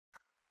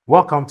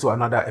Welcome to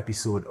another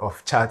episode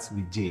of Chats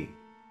with Jay.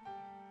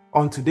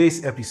 On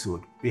today's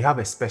episode, we have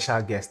a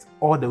special guest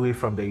all the way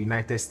from the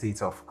United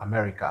States of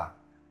America,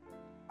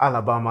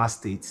 Alabama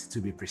State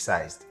to be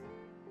precise.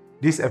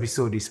 This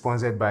episode is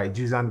sponsored by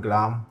Jusan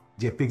Glam,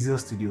 J-Pixel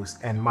Studios,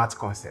 and Matt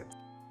Concept.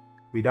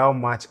 Without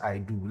much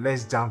ado,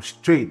 let's jump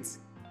straight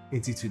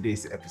into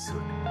today's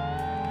episode.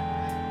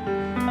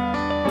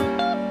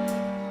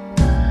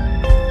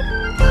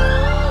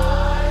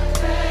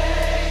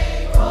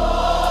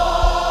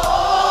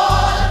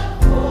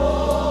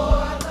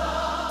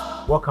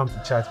 Welcome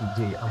to Chat with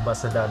Jay,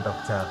 Ambassador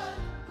Dr.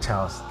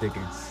 Charles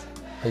Dickens.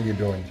 How you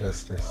doing,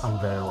 Justice? I'm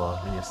very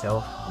well. And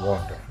yourself?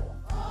 Wonderful.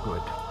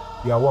 Good.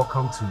 You are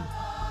welcome to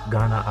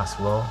Ghana as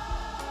well.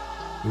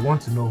 We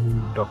want to know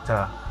who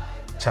Dr.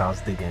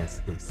 Charles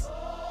Dickens is.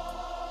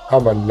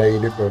 I'm a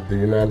native of the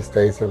United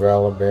States of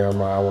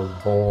Alabama. I was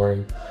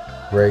born,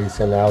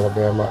 raised in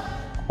Alabama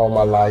all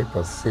my life,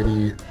 a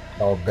city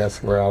called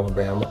Bessemer,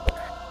 Alabama.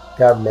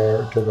 Got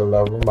married to the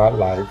love of my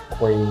life,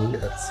 Queen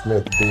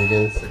Smith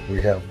Diggins.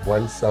 We have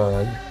one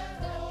son,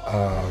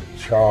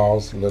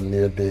 Charles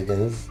Lanier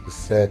Diggins. The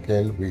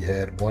second, we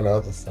had one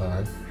other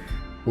son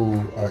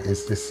who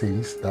is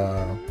deceased.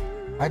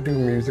 I do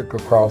music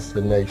across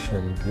the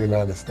nation, the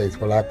United States.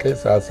 Well, I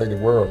guess I'd say the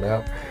world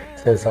now,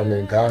 since I'm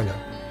in Ghana.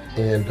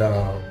 And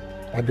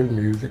I do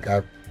music.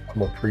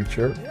 I'm a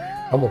preacher.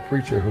 I'm a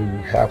preacher who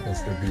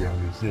happens to be a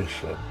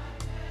musician.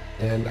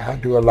 And I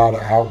do a lot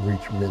of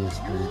outreach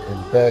ministry.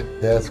 In fact,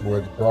 that's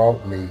what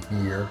brought me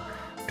here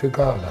to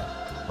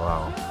Ghana.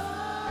 Wow.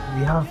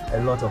 We have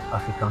a lot of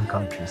African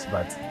countries,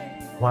 but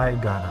why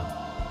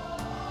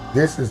Ghana?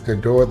 This is the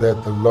door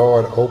that the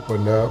Lord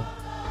opened up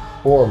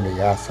for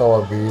me. I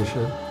saw a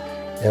vision,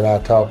 and I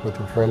talked with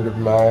a friend of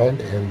mine,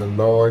 and the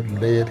Lord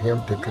led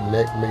him to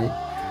connect me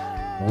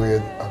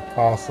with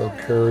Apostle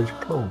Courage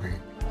Kobe.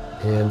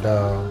 And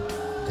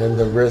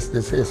the rest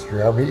is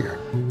history. I'm here.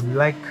 We would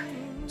like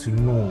to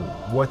know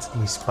what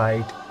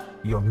inspired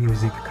your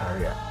music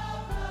career.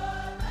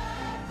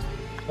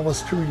 I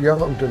was too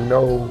young to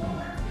know,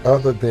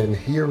 other than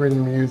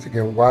hearing music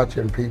and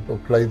watching people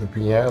play the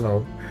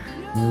piano.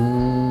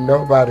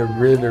 Nobody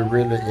really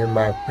in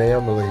my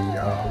family,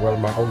 well,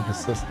 my older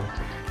sister,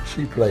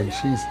 she played,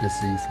 she's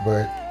deceased,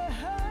 but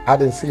I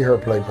didn't see her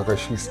play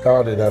because she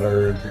started at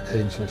her early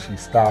age and she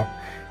stopped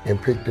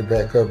and picked it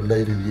back up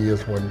later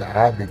years when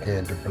I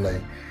began to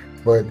play.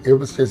 But it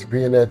was just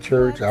being at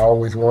church. I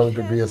always wanted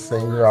to be a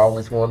singer. I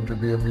always wanted to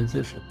be a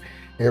musician.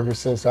 Ever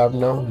since I've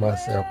known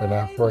myself, and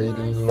I prayed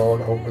and the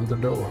Lord opened the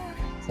door.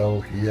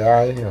 So here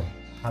I am.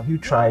 Have you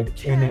tried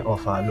any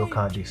of our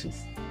local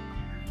dishes?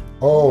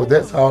 Oh,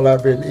 that's all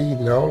I've been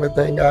eating. The only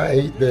thing I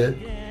ate that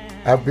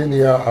I've been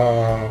here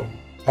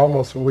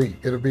almost a week.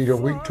 It'll be the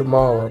week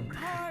tomorrow.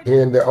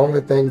 And the only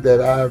thing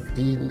that I've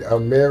eaten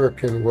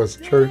American was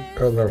church,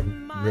 I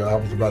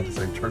was about to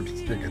say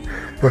church's chicken.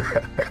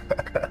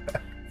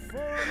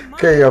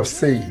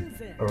 KFC,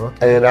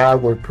 Okay. and I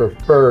would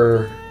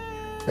prefer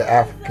the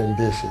African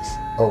dishes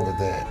over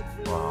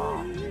that.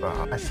 Wow.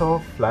 I saw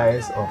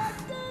flyers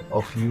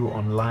of you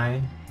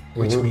online,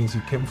 which means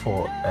you came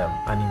for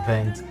an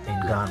event in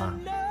Ghana.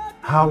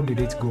 How did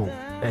it go?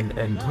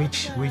 And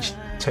which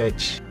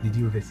church did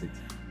you visit?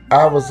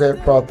 I was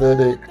at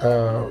Prophetic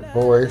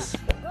Voice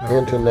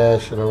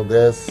International.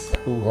 That's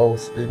who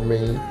hosted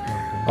me.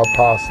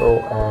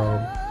 Apostle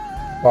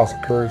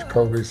Courage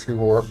Kobe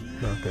Sewor.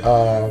 Okay.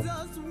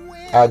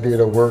 I did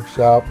a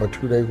workshop, a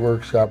 2-day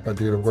workshop. I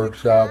did a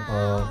workshop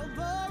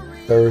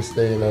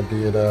Thursday, and I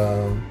did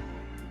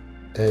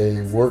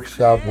a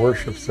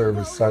worship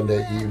service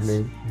Sunday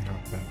evening.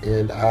 Okay.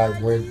 And I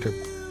went to,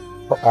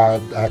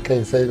 I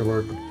can't say the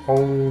word,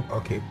 Pong.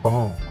 Okay,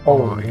 Bon.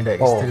 In the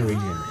Pong. Eastern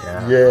region.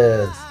 Yeah.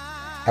 Yes.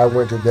 I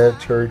went to that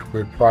church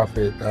with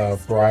Prophet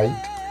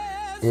Bright,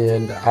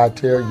 and I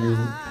tell you,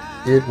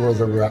 it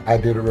was I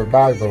did a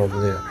revival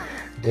over there.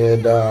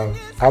 And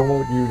I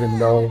want you to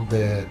know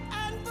that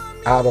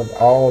out of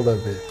all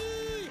of it,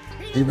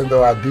 even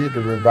though I did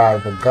the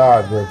revival,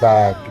 God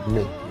revived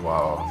me.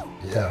 Wow.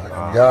 Yeah,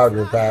 Wow. God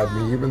revived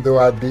me. Even though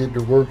I did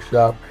the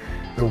workshop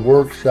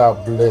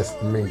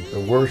blessed me.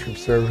 The worship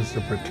service, the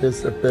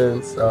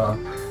participants,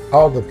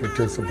 all the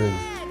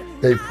participants,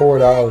 they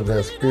poured out of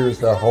their spirits,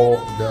 their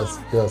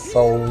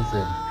souls,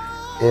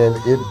 and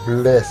it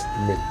blessed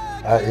me.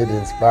 It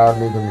inspired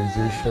me, the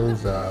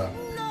musicians,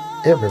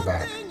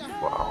 everybody.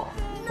 Wow.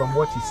 From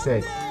what you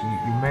said,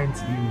 you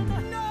meant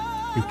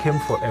you came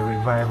for a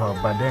revival,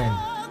 but then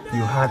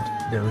you had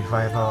the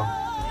revival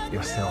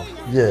yourself.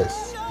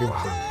 Yes.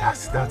 Wow,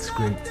 that's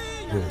great.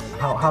 Yes.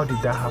 How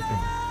did that happen?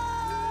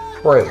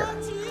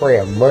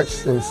 Prayer, much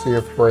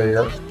sincere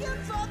prayer,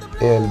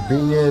 and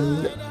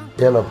being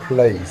in a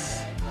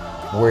place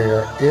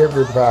where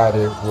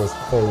everybody was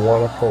on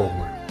one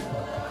accord.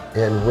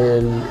 And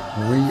when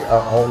we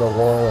are on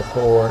one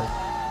accord,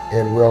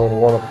 and we're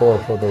on one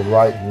accord for the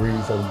right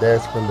reason,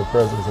 that's when the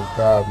presence of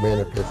God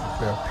manifests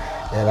itself.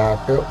 And I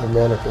felt the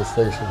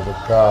manifestations of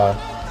God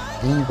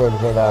even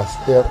when I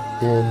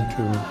stepped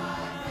into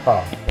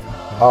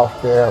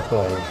off the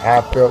airplane,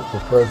 I felt the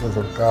presence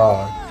of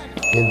God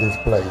in this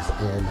place.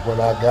 And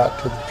when I got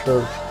to the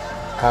church,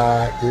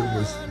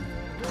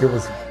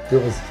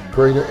 it was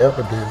greater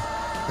evidence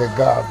that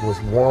God was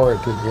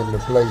warranted in the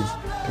place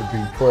to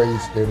be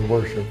praised and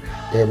worshiped,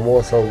 and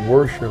more so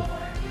worship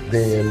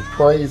than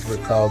praise,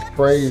 because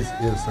praise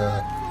is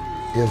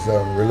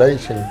a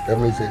relation. That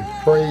means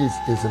that praise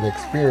is an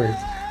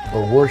experience,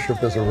 but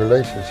worship is a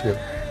relationship.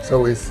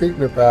 So it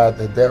signified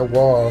that there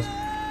was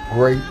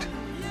great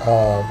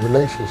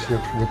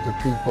relationships with the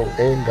people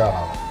and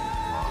God.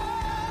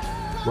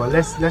 Well,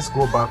 let's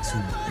go back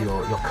to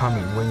your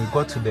coming. When you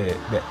got to the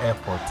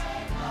airport,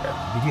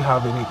 did you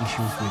have any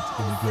issues with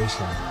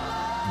immigration?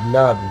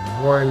 Not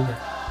one,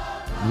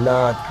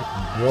 not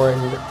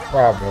one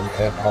problem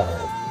at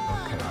all.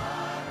 Okay.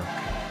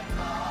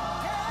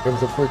 It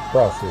was a quick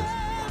process.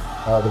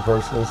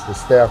 The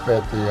staff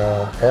at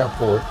the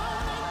airport,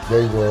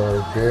 they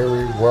were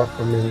very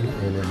welcoming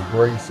and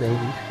embracing,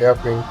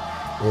 helping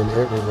in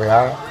every way.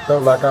 I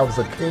felt like I was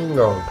a king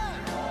of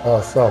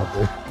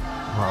something.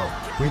 Wow.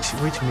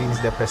 Which means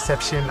the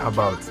perception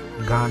about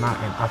Ghana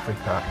and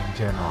Africa in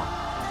general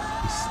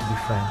is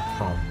different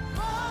from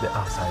the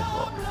outside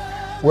world.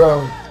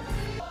 Well,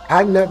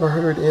 I never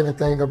heard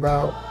anything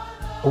about,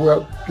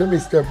 well, let me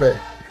step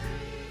back.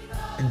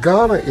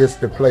 Ghana is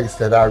the place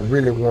that I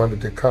really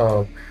wanted to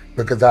come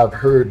because I've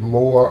heard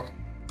more.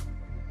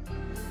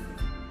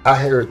 I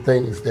heard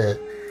things that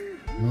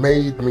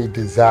made me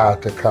desire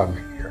to come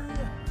here.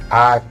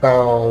 I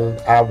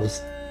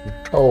was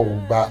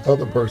told by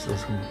other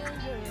persons who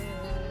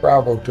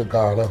traveled to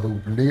Ghana, who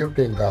lived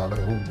in Ghana,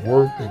 who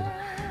worked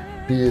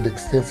and did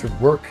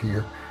extensive work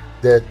here,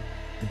 that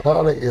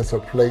Ghana is a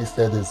place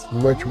that is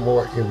much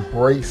more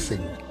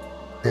embracing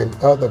than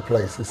other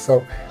places.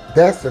 So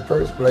that's the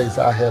first place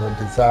I had a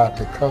desire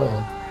to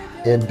come,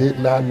 and did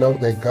not know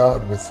that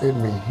God would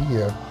send me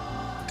here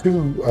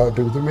to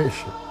do the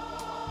mission.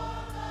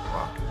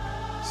 Wow.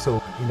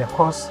 So in the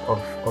course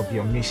of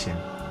your mission,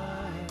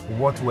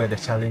 what were the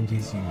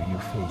challenges you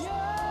faced?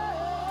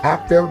 I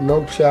felt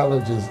no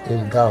challenges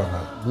in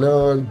Ghana,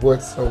 none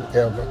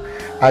whatsoever.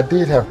 I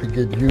did have to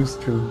get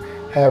used to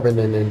having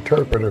an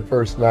interpreter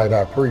first night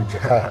I preached.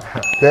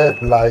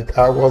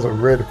 I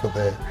wasn't ready for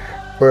that.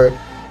 But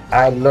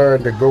I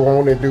learned to go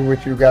on and do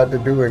what you got to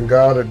do, and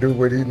God will do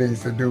what he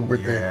needs to do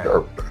with the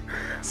interpreter.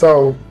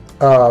 So,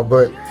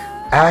 but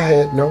I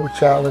had no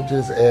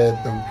challenges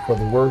for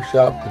the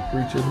workshop, the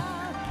preaching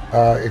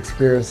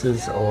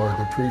experiences, or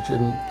the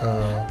preaching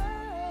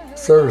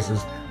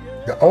services.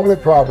 The only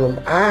problems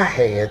I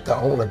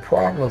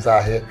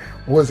had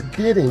was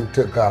getting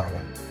to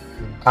Ghana.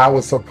 I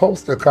was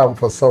supposed to come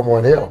for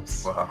someone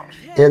else. Wow.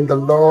 And the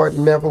Lord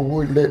never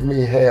would let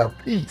me have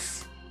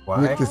peace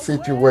with the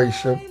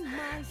situation.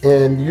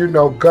 And you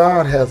know,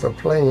 God has a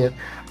plan.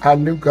 I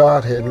knew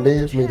God had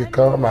led me to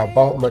come. I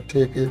bought my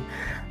ticket.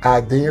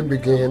 I then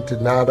began to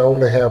not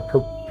only have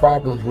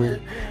problems with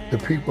the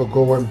people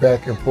going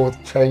back and forth,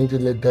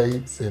 changing the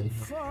dates, and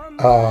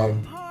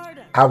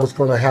I was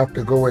going to have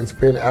to go and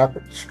spend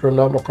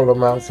astronomical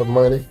amounts of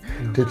money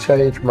to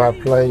change my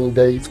plane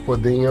dates for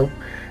them.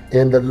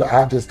 And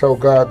I just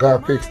told God,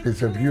 God, fix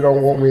this. If you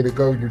don't want me to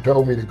go, you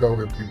told me to go.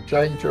 If you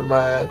change your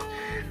mind,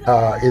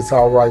 it's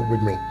all right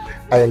with me.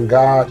 And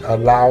God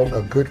allowed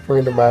a good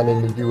friend of mine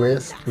in the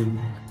U.S.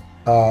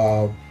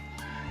 to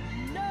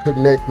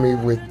connect me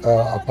with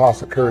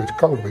Apostle Courage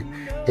Colby.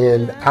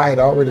 And I had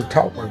already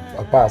talked with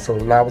Apostle,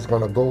 and I was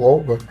going to go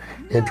over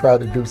and try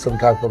to do some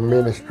type of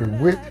ministry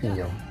with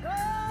him.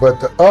 But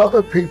the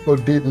other people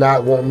did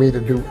not want me to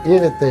do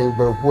anything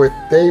but what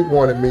they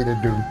wanted me to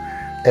do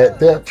at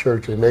their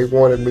church, and they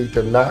wanted me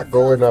to not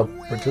go and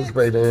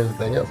participate in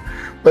anything else.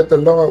 But the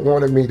Lord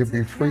wanted me to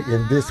be free,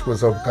 and this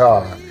was of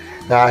God.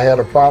 Now, I had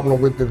a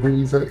problem with the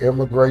visa,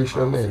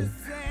 immigration, and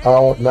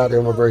not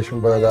immigration,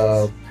 but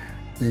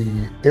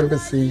the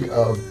embassy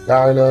of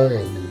Ghana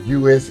and the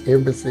U.S.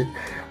 embassy.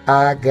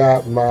 I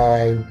got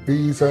my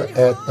visa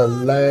at the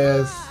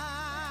last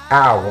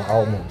hour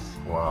almost.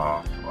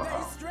 Wow.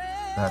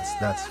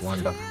 That's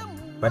wonderful.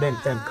 But then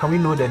can we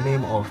know the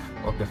name of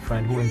the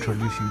friend who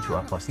introduced you to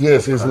Apostle?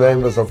 Yes, his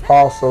name is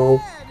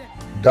Apostle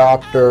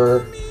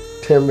Dr.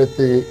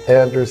 Timothy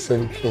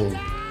Anderson King.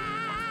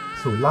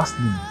 So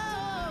lastly,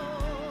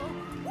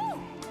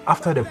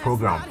 after the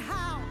program,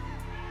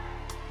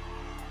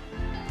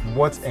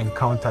 what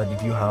encounter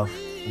did you have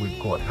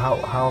with God?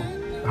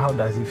 How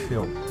does it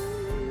feel?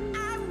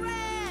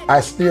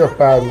 I still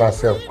find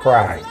myself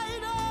crying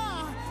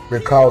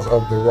because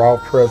of the raw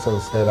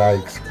presence that I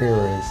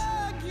experienced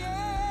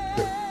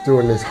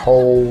during this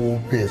whole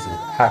visit.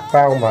 I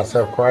found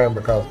myself crying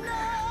because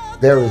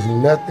there is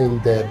nothing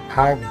that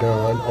I've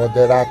done or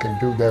that I can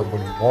do that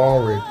would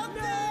warrant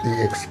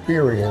the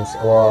experience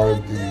or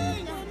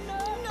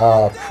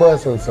the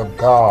presence of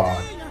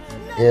God.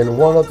 And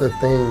one of the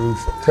things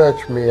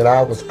touched me, and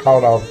I was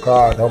caught off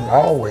guard. I'm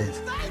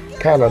always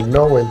kind of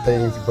knowing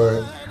things,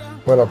 but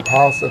when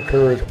Apostle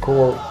Courage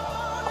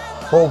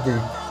Colby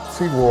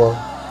Sewor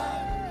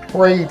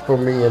prayed for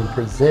me and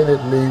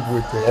presented me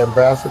with the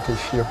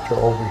ambassadorship to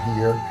over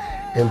here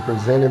and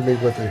presented me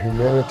with a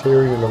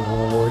humanitarian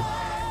award.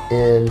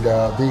 And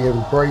the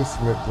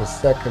embracement was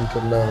second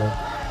to none.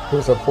 It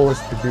was a force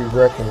to be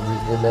reckoned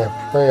with in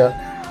that prayer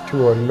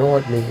to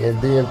anoint me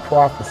and then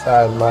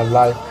prophesy in my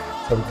life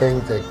some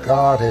things that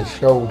God had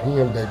showed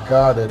him that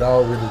God had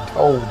already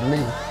told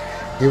me.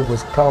 It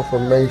was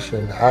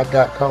confirmation. I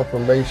got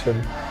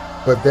confirmation,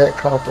 but that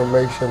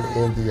confirmation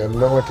in the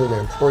anointing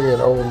and praying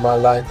over my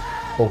life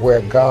for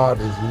where God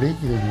is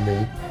leading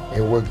me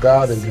and what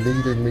God is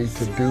leading me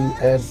to do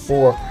and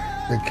for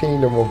the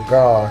kingdom of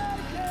God,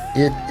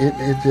 it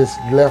just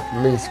left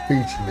me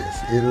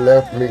speechless. It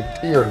left me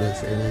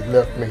tearless and it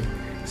left me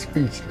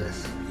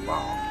speechless.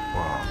 Wow.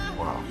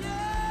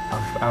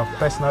 I've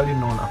personally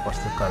known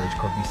Apostle Courage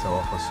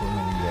Sewor for so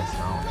many years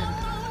now,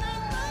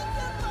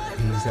 and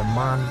he's a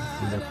man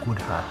with a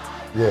good heart.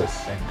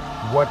 Yes. And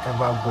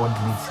whatever God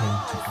leads him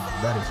to do,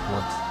 that is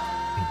what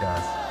he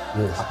does.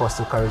 Yes.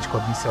 Apostle Courage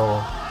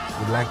Sewor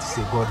would like to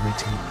say God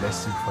richly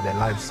bless you for the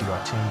lives you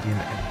are changing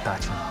and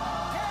touching.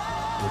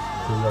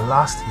 So your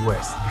last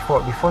words,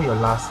 before your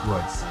last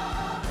words,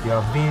 you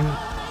have been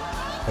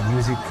a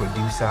music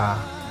producer,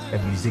 a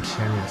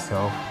musician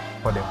yourself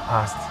for the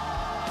past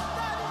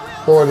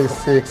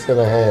 46 and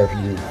a half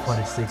years.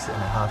 46 and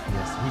a half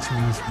years, which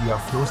means we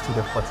are close to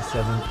the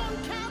 47th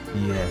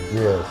year.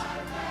 Yes.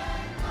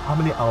 How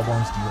many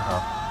albums do you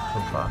have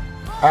so far?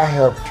 I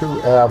have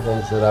 2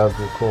 albums that I've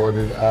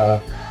recorded.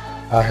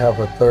 I have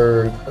a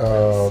third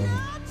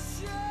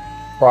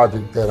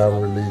project that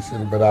I'm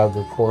releasing, but I've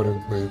recorded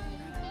with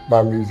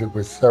my music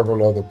with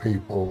several other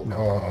people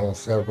on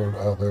several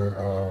other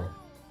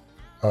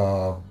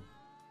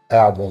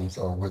albums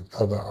or with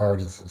other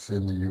artists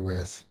in the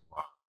U.S.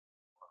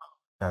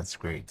 That's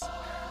great.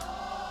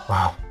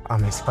 Wow,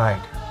 I'm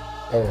inspired.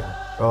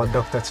 Oh. Well,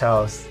 Dr.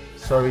 Charles,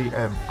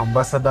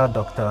 Ambassador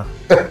Dr.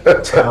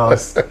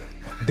 Charles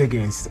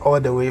Diggins, all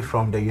the way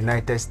from the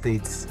United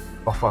States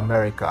of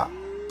America,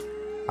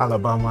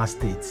 Alabama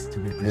State to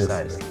be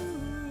precise. Yes,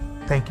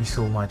 thank you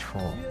so much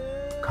for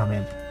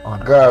coming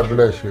on. God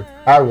bless you.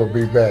 I will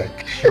be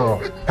back.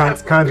 Sure.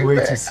 Can't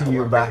wait to see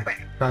you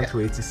back. Can't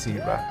wait to see you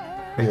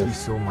back. Thank you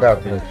so much.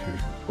 God bless you.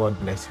 God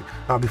bless you.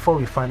 Now, before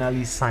we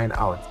finally sign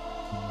out,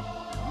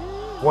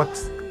 what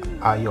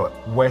are your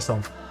words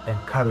of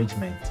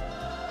encouragement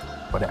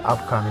for the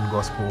upcoming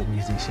gospel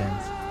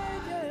musicians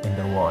in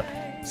the world?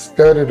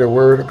 Study the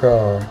Word of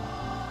God.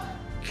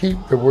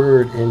 Keep the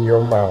Word in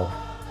your mouth.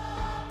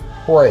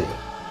 Pray,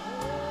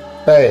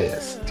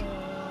 fast,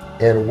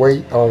 and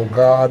wait on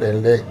God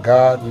and let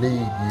God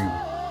lead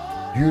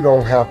you. You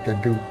don't have to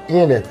do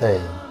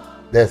anything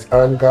that's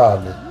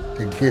ungodly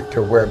to get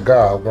to where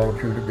God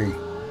wants you to be.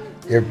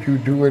 If you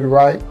do it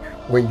right,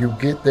 when you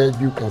get there,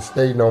 you can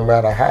stay no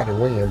matter how the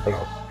wind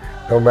blows.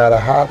 No matter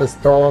how the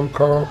storm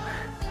comes,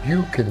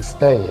 you can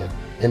stand.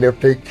 And if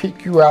they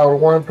kick you out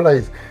of one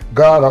place,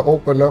 God will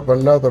open up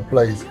another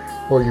place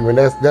for you. And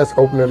that's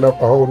opening up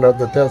a whole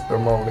nother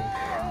testimony.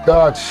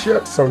 God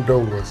shut some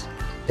doors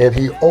and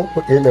he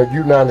opened in the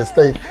United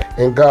States,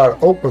 and God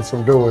opened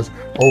some doors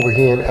over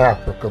here in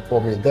Africa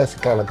for me. That's the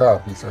kind of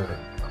God we serve.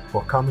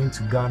 For coming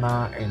to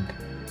Ghana and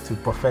to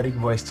Prophetic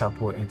Voice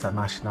Chapel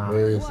International.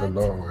 Praise the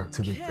Lord.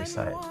 To be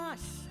precise.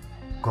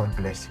 God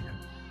bless you.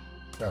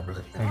 God bless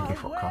you. Thank you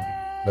for coming.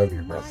 Love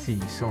you, brother. See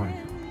you soon.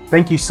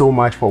 Thank you so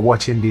much for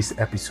watching this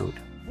episode.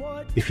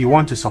 If you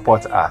want to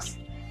support us,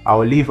 I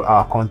will leave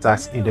our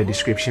contacts in the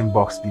description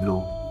box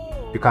below.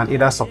 You can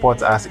either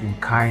support us in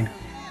kind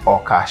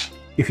or cash.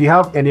 If you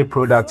have any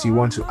products you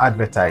want to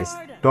advertise,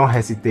 don't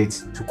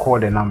hesitate to call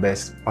the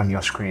numbers on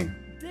your screen.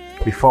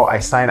 Before I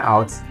sign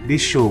out,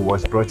 this show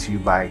was brought to you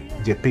by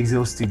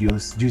J-Pixel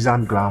Studios,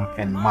 Jusan Glam,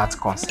 and Matt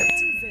Concept.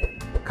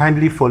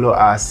 Kindly follow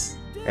us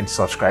and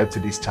subscribe to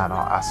this channel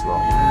as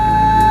well.